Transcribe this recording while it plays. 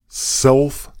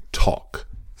Self-talk.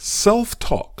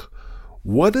 Self-talk.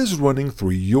 What is running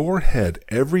through your head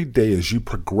every day as you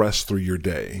progress through your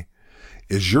day?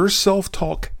 Is your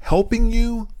self-talk helping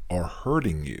you or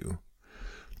hurting you?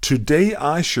 Today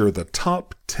I share the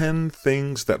top 10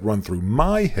 things that run through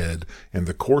my head in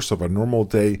the course of a normal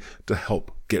day to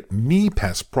help get me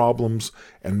past problems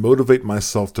and motivate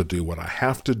myself to do what I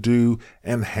have to do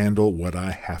and handle what I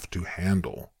have to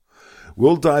handle.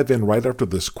 We'll dive in right after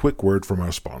this quick word from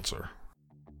our sponsor.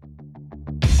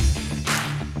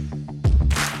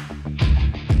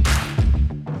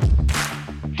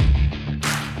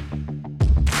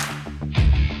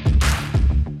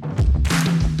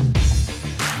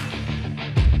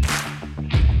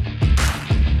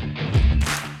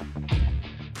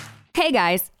 Hey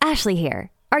guys, Ashley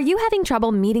here. Are you having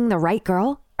trouble meeting the right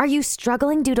girl? Are you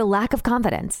struggling due to lack of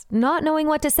confidence, not knowing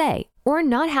what to say, or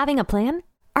not having a plan?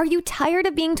 Are you tired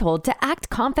of being told to act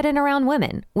confident around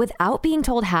women without being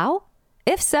told how?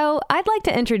 If so, I'd like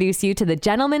to introduce you to the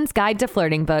Gentleman's Guide to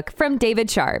Flirting book from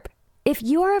David Sharp. If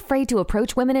you are afraid to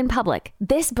approach women in public,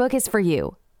 this book is for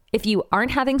you. If you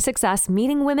aren't having success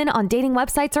meeting women on dating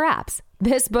websites or apps,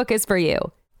 this book is for you.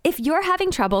 If you're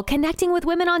having trouble connecting with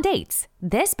women on dates,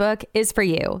 this book is for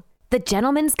you. The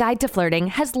Gentleman's Guide to Flirting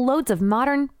has loads of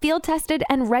modern, field-tested,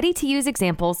 and ready-to-use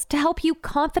examples to help you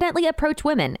confidently approach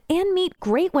women and meet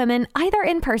great women either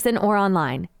in person or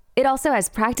online. It also has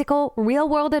practical,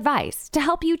 real-world advice to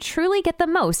help you truly get the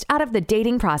most out of the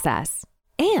dating process.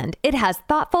 And it has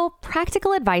thoughtful,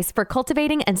 practical advice for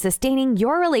cultivating and sustaining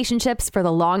your relationships for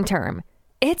the long term.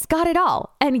 It's got it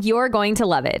all, and you're going to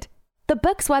love it. The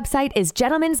book's website is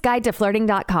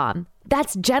gentlemansguidetoflirting.com.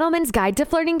 That's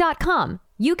gentlemansguidetoflirting.com.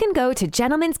 You can go to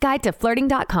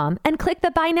gentlemansguidetoflirting.com and click the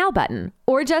Buy Now button,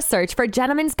 or just search for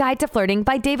Gentleman's Guide to Flirting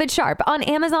by David Sharp on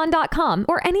Amazon.com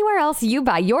or anywhere else you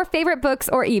buy your favorite books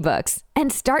or ebooks,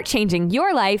 and start changing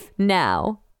your life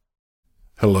now.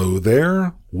 Hello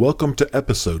there. Welcome to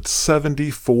episode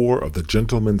 74 of the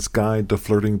Gentleman's Guide to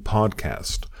Flirting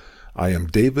podcast. I am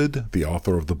David, the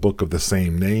author of the book of the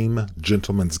same name,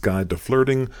 Gentleman's Guide to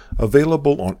Flirting,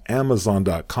 available on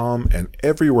Amazon.com and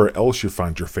everywhere else you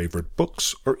find your favorite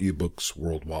books or ebooks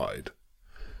worldwide.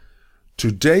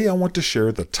 Today I want to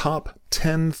share the top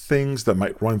 10 things that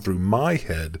might run through my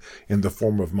head in the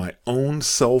form of my own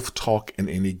self-talk in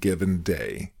any given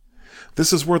day.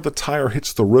 This is where the tire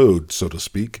hits the road, so to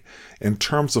speak, in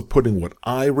terms of putting what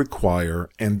I require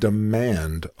and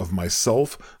demand of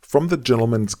myself from the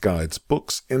Gentleman's Guide's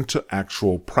books into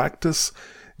actual practice,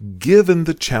 given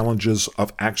the challenges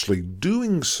of actually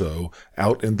doing so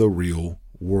out in the real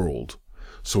world.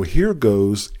 So here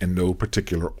goes in no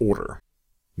particular order.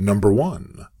 Number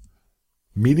 1,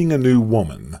 meeting a new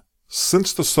woman.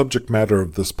 Since the subject matter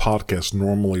of this podcast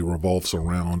normally revolves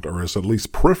around, or is at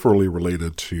least peripherally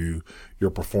related to your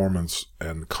performance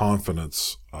and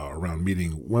confidence around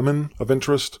meeting women of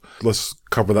interest, let's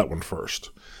cover that one first.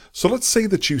 So let's say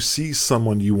that you see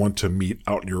someone you want to meet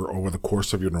out over the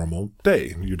course of your normal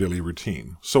day, your daily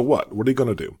routine. So what? What are you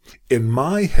going to do? In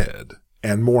my head,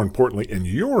 and more importantly in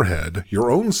your head, your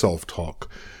own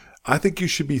self-talk, I think you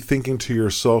should be thinking to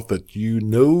yourself that you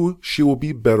know she will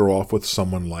be better off with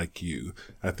someone like you.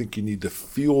 I think you need to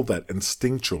feel that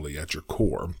instinctually at your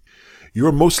core. You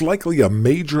are most likely a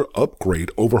major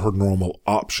upgrade over her normal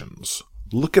options.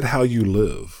 Look at how you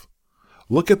live.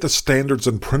 Look at the standards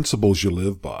and principles you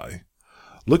live by.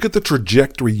 Look at the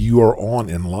trajectory you are on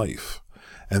in life.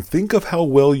 And think of how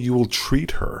well you will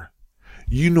treat her.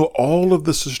 You know all of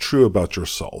this is true about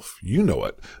yourself. You know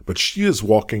it, but she is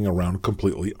walking around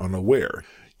completely unaware.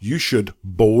 You should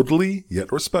boldly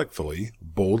yet respectfully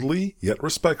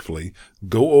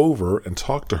go over and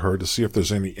talk to her to see if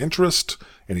there's any interest,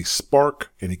 any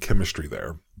spark, any chemistry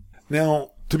there.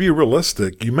 Now, to be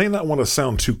realistic, you may not want to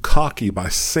sound too cocky by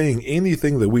saying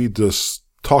anything that we just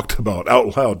talked about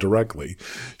out loud directly.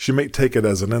 She may take it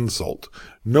as an insult.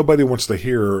 Nobody wants to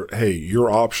hear, hey,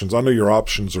 your options, I know your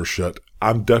options are shit.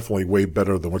 I'm definitely way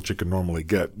better than what you can normally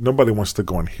get. Nobody wants to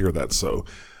go and hear that, so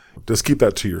just keep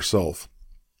that to yourself.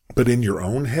 But in your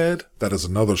own head, that is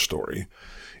another story.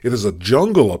 It is a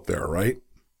jungle up there, right?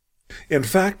 In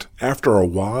fact, after a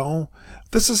while,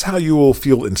 this is how you will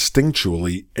feel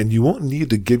instinctually, and you won't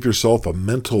need to give yourself a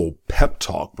mental pep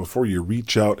talk before you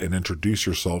reach out and introduce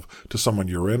yourself to someone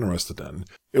you're interested in.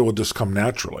 It will just come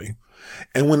naturally.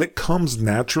 And when it comes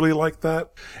naturally like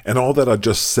that, and all that I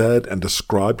just said and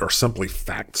described are simply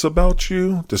facts about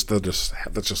you, that's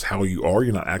just how you are,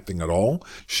 you're not acting at all,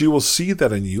 she will see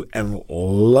that in you and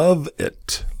love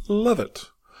it. Love it.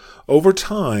 Over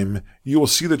time, you will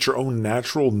see that your own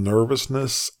natural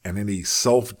nervousness and any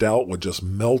self-doubt will just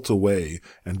melt away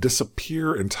and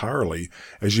disappear entirely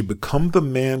as you become the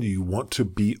man you want to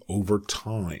be over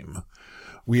time.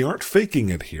 We aren't faking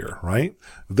it here, right?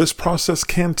 This process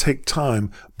can take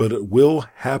time, but it will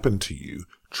happen to you.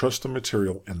 Trust the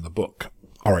material in the book.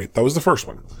 All right, that was the first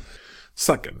one.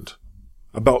 Second,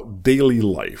 about daily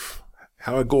life.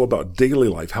 How I go about daily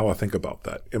life, how I think about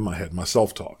that in my head, my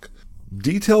self-talk.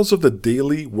 Details of the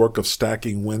daily work of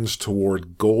stacking wins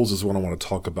toward goals is what I want to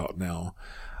talk about now.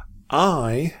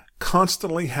 I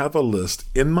constantly have a list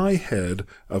in my head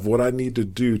of what I need to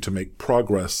do to make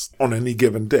progress on any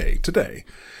given day, today.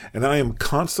 And I am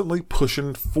constantly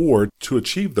pushing forward to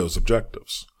achieve those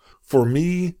objectives. For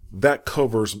me, that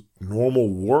covers normal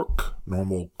work,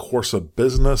 normal course of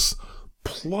business,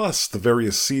 plus the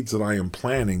various seeds that I am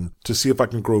planting to see if I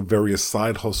can grow various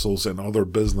side hustles and other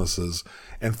businesses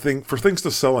and for things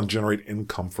to sell and generate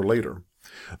income for later.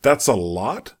 That's a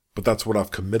lot, but that's what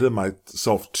I've committed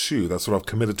myself to. That's what I've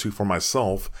committed to for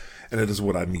myself, and it is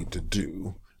what I need to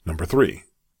do. Number 3,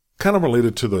 kind of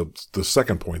related to the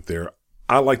second point there,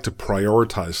 I like to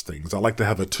prioritize things. I like to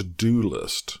have a to-do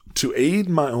list to aid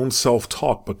my own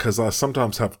self-talk because I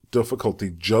sometimes have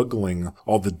difficulty juggling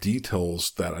all the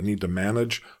details that I need to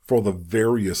manage for the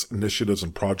various initiatives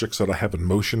and projects that I have in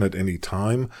motion at any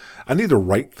time. I need to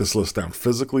write this list down,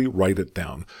 physically write it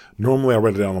down. Normally I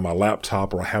write it down on my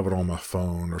laptop or I have it on my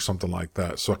phone or something like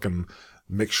that so I can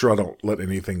make sure I don't let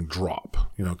anything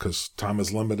drop, because time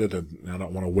is limited and I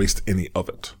don't want to waste any of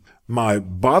it. My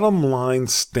bottom line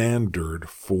standard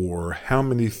for how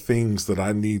many things that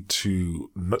I need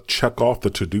to check off the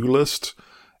to-do list,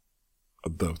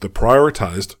 the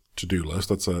prioritized to-do list,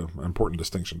 that's an important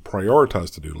distinction,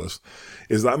 prioritized to-do list,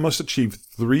 is that I must achieve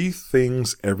 3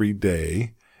 things every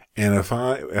day. And if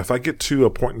I get to a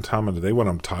point in time in the day when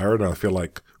I'm tired and I feel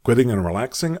like quitting and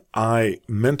relaxing, I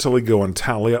mentally go and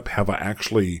tally up, have I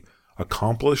actually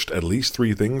accomplished at least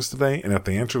 3 things today? And if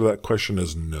the answer to that question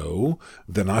is no,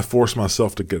 then I force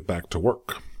myself to get back to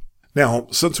work. Now,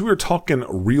 since we were talking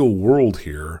real world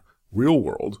here,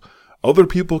 other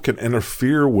people can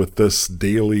interfere with this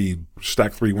daily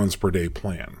stack 3 wins per day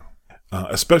plan,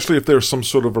 especially if there's some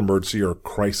sort of emergency or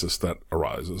crisis that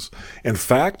arises. In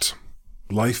fact,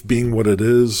 life being what it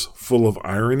is, full of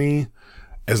irony,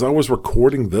 as I was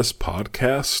recording this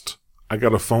podcast, I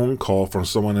got a phone call from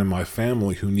someone in my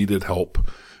family who needed help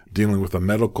dealing with a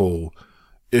medical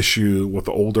issue with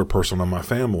the older person in my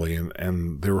family,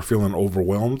 and they were feeling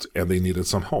overwhelmed and they needed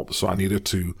some help. So I needed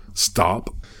to stop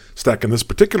stacking this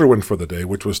particular win for the day,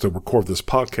 which was to record this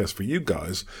podcast for you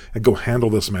guys and go handle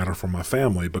this matter for my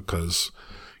family because,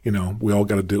 we all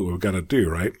got to do what we got to do,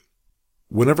 right?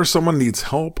 Whenever someone needs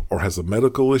help or has a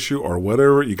medical issue or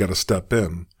whatever, you got to step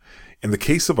in. In the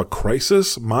case of a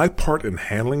crisis, my part in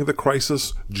handling the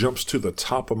crisis jumps to the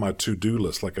top of my to-do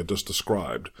list like I just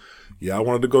described. Yeah, I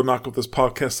wanted to go knock up this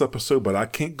podcast episode, but I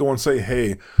can't go and say,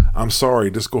 hey, I'm sorry,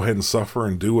 just go ahead and suffer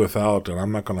and do without, and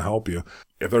I'm not going to help you.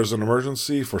 If there's an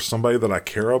emergency for somebody that I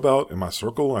care about in my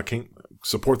circle, I can't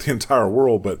support the entire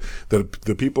world, but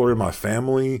the people are in my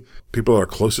family, people that are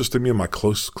closest to me, my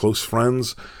close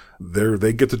friends,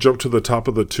 they get to jump to the top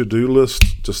of the to-do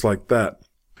list just like that.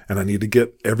 And I need to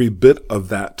get every bit of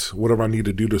that, whatever I need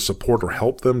to do to support or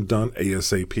help them, done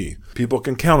ASAP. People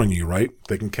can count on you, right?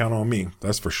 They can count on me,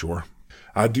 that's for sure.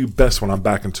 I do best when I'm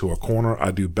back into a corner.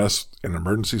 I do best in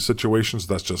emergency situations.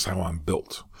 That's just how I'm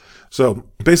built. So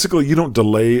basically, you don't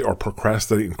delay or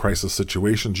procrastinate in crisis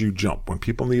situations. You jump. When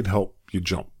people need help, you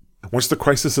jump. Once the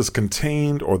crisis is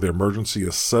contained or the emergency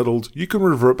is settled, you can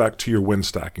revert back to your win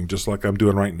stacking, just like I'm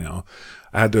doing right now.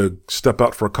 I had to step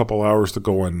out for a couple hours to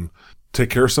go and take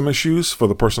care of some issues for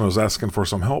the person who was asking for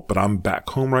some help, but I'm back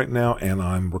home right now and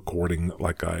I'm recording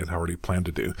like I had already planned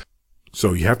to do.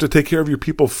 So you have to take care of your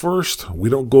people first. We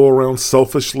don't go around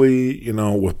selfishly,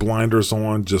 with blinders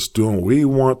on, just doing what we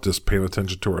want, just paying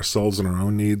attention to ourselves and our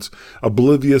own needs,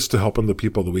 oblivious to helping the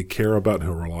people that we care about and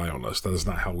who rely on us. That is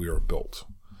not how we are built.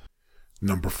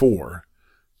 Number 4,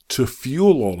 to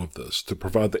fuel all of this, to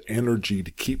provide the energy to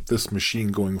keep this machine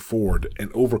going forward and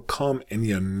overcome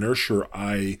any inertia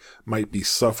I might be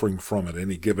suffering from at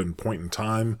any given point in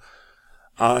time,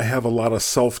 I have a lot of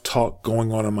self-talk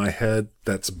going on in my head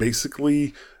that's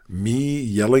basically me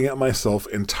yelling at myself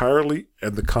entirely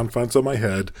at the confines of my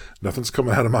head. Nothing's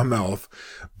coming out of my mouth.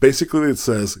 Basically, it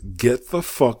says, get the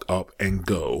fuck up and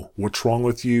go. What's wrong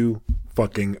with you?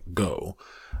 Fucking go.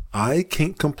 I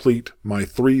can't complete my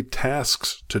 3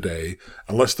 tasks today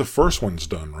unless the first one's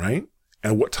done, right?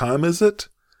 And what time is it?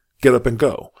 Get up and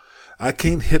go. I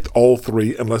can't hit all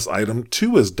 3 unless item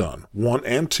 2 is done. 1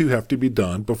 and 2 have to be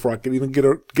done before I can even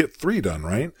get 3 done,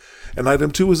 right? And item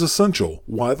 2 is essential.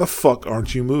 Why the fuck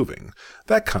aren't you moving?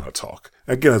 That kind of talk.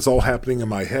 Again, it's all happening in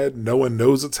my head. No one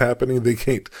knows it's happening. They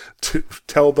can't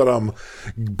tell that I'm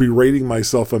berating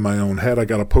myself in my own head. I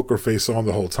got a poker face on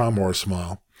the whole time or a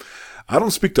smile. I don't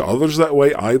speak to others that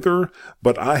way either,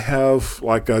 but I have,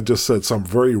 like I just said, some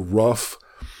very rough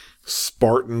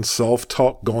Spartan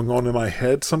self-talk going on in my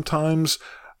head sometimes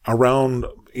around,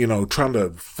 trying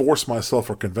to force myself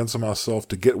or convince myself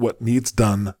to get what needs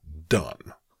done.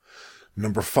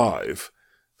 Number 5,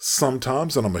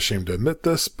 sometimes, and I'm ashamed to admit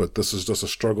this, but this is just a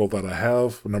struggle that I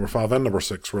have, number 5 and number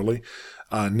 6 really,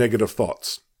 negative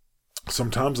thoughts.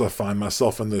 Sometimes I find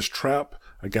myself in this trap.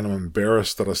 Again, I'm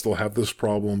embarrassed that I still have this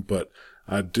problem, but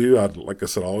like I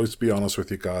said, I'll always be honest with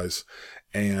you guys.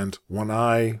 And when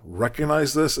I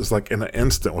recognize this, it's like in an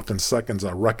instant, within seconds,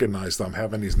 I recognize that I'm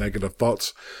having these negative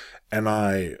thoughts, and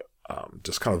I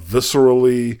just kind of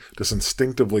viscerally, just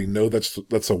instinctively know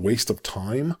that's a waste of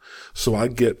time. So I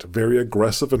get very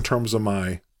aggressive in terms of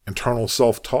my internal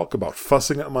self-talk about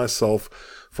fussing at myself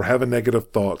for having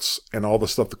negative thoughts and all the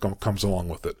stuff that comes along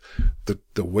with it.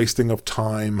 The wasting of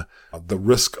time, the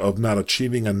risk of not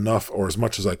achieving enough or as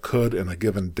much as I could in a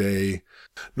given day.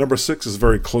 Number 6 is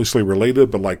very closely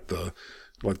related, but like the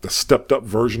stepped up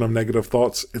version of negative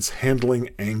thoughts, it's handling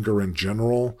anger in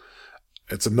general.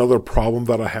 It's another problem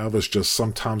that I have is just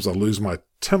sometimes I lose my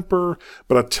temper,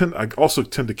 but I also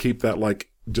tend to keep that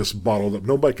just bottled up.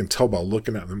 Nobody can tell by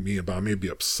looking at me about I may be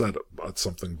upset about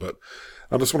something, but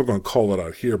I just want to go and call it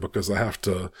out here because I have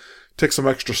to take some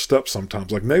extra steps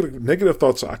sometimes. Like negative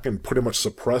thoughts I can pretty much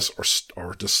suppress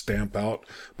or just stamp out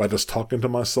by just talking to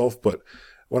myself. But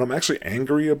when I'm actually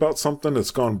angry about something,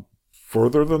 it's gone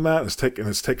further than that.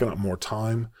 It's taken up more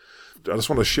time. I just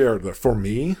want to share that for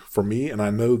me, and I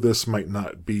know this might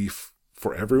not be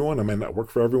for everyone. It may not work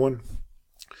for everyone.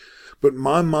 But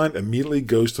my mind immediately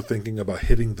goes to thinking about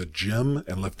hitting the gym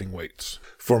and lifting weights.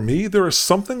 For me, there is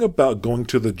something about going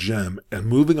to the gym and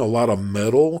moving a lot of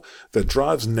metal that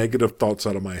drives negative thoughts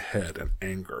out of my head and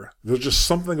anger. There's just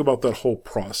something about that whole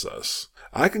process.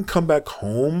 I can come back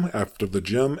home after the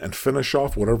gym and finish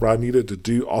off whatever I needed to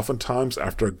do, oftentimes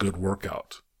after a good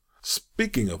workout.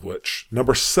 Speaking of which,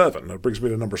 number 7, that brings me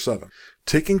to number 7.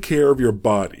 Taking care of your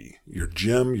body, your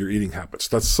gym, your eating habits.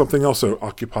 That's something else that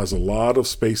occupies a lot of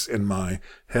space in my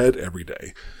head every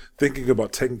day. Thinking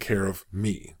about taking care of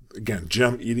me. Again,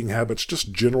 gym, eating habits,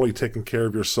 just generally taking care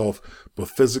of yourself, both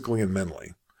physically and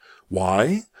mentally.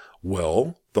 Why?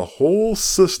 Well, the whole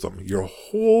system, your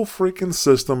whole freaking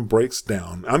system breaks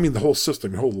down. I mean, the whole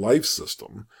system, your whole life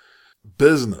system,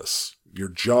 business, your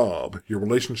job, your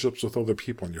relationships with other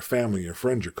people and your family, your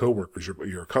friends, your coworkers,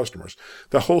 your customers.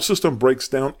 The whole system breaks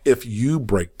down if you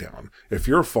break down, if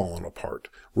you're falling apart.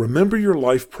 Remember your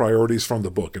life priorities from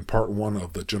the book in part 1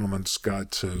 of the Gentleman's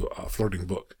Guide to Flirting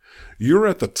book. You're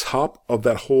at the top of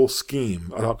that whole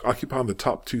scheme, occupying the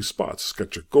top 2 spots. It's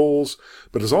got your goals,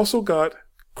 but it's also got,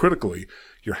 critically,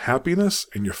 your happiness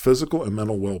and your physical and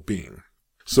mental well-being.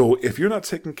 So if you're not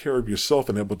taking care of yourself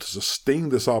and able to sustain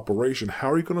this operation,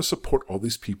 how are you going to support all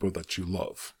these people that you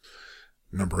love?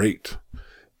 Number 8,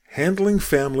 handling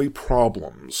family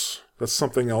problems. That's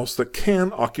something else that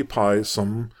can occupy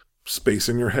some space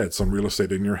in your head, some real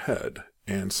estate in your head.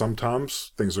 And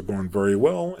sometimes things are going very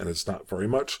well and it's not very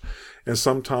much. And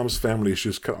sometimes family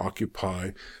issues can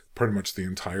occupy pretty much the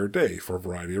entire day for a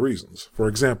variety of reasons. For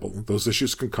example, those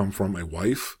issues can come from a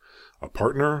wife, a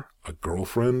partner, a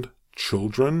girlfriend,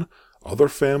 children, other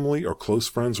family, or close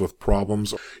friends with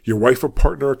problems. Your wife or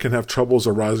partner can have troubles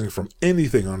arising from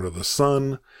anything under the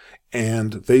sun,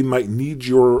 and they might need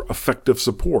your effective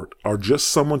support or just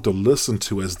someone to listen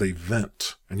to as they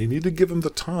vent. And you need to give them the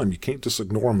time. You can't just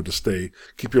ignore them and just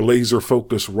keep your laser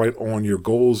focus right on your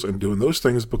goals and doing those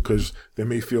things because they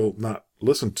may feel not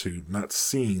listened to, not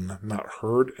seen, not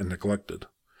heard, and neglected.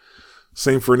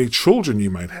 Same for any children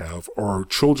you might have or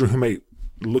children who may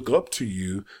look up to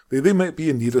you. They might be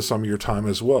in need of some of your time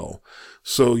as well.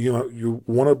 So, you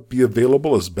want to be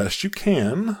available as best you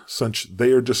can since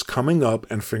they are just coming up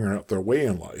and figuring out their way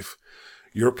in life.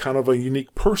 You're kind of a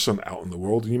unique person out in the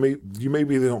world. And you may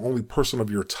be the only person of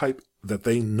your type that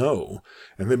they know,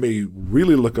 and they may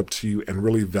really look up to you and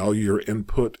really value your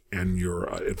input and your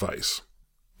advice.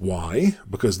 Why?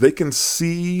 Because they can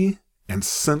see and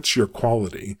sense your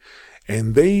quality.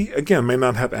 And they, again, may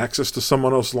not have access to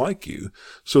someone else like you,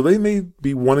 so they may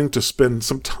be wanting to spend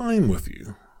some time with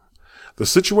you. The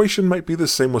situation might be the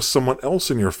same with someone else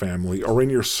in your family or in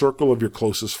your circle of your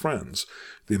closest friends.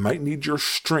 They might need your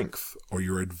strength or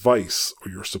your advice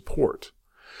or your support.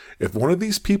 If one of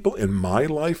these people in my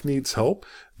life needs help,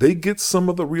 they get some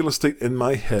of the real estate in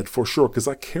my head for sure because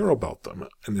I care about them.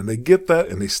 And then they get that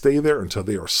and they stay there until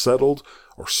they are settled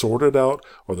or sorted out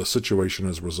or the situation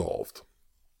is resolved.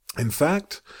 In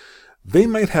fact, they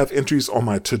might have entries on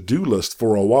my to-do list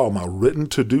for a while, my written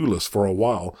to-do list for a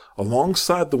while,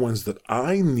 alongside the ones that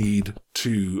I need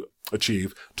to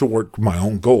achieve toward my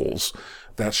own goals.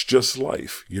 That's just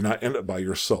life. You're not in it by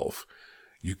yourself.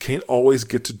 You can't always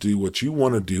get to do what you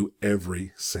want to do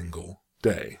every single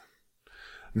day.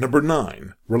 Number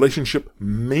 9, relationship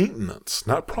maintenance,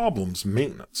 not problems,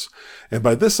 maintenance. And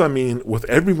by this, I mean with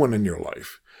everyone in your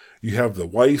life. You have the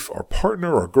wife or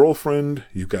partner or girlfriend.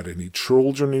 You've got any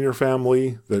children in your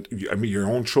family your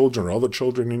own children or other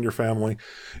children in your family.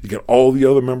 You got all the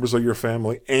other members of your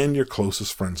family and your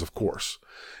closest friends, of course.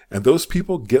 And those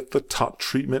people get the top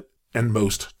treatment and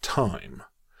most time.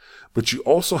 But you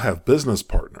also have business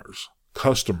partners,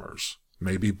 customers,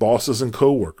 maybe bosses and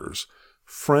coworkers,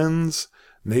 friends,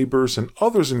 neighbors, and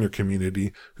others in your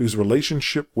community whose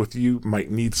relationship with you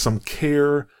might need some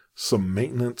care, some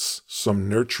maintenance, some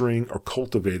nurturing, or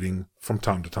cultivating from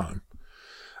time to time.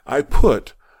 I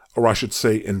put, or I should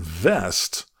say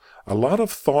invest, a lot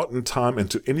of thought and time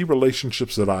into any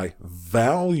relationships that I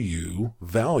value,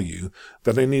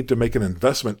 that I need to make an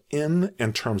investment in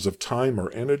terms of time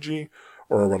or energy,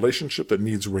 or a relationship that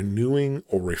needs renewing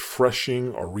or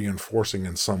refreshing or reinforcing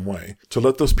in some way. To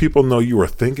let those people know you are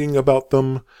thinking about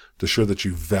them, to show that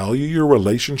you value your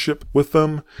relationship with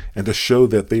them, and to show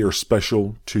that they are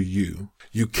special to you.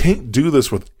 You can't do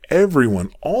this with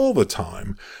everyone all the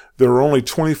time. There are only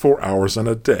 24 hours in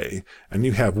a day, and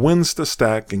you have wins to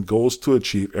stack and goals to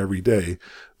achieve every day,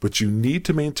 but you need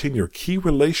to maintain your key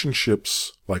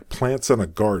relationships like plants in a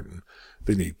garden.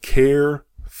 They need care,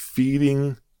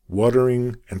 feeding,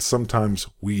 watering, and sometimes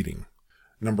weeding.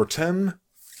 Number 10,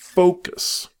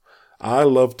 focus. I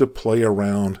love to play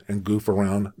around and goof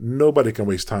around. Nobody can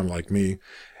waste time like me.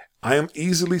 I am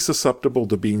easily susceptible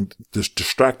to being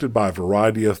distracted by a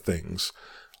variety of things,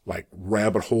 like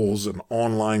rabbit holes and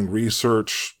online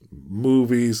research,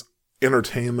 movies,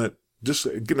 entertainment, just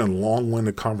getting in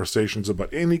long-winded conversations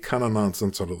about any kind of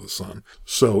nonsense under the sun.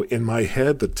 So in my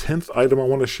head, the 10th item I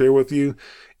want to share with you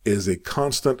is a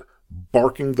constant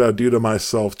barking that I do to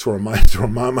myself to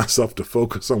remind myself to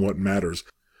focus on what matters.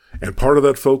 And part of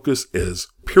that focus is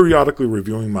periodically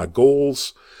reviewing my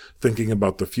goals, thinking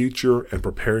about the future, and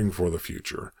preparing for the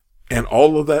future. And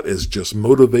all of that is just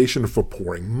motivation for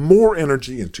pouring more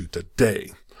energy into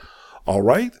today. All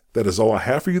right, that is all I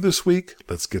have for you this week.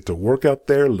 Let's get to work out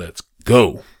there. Let's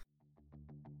go.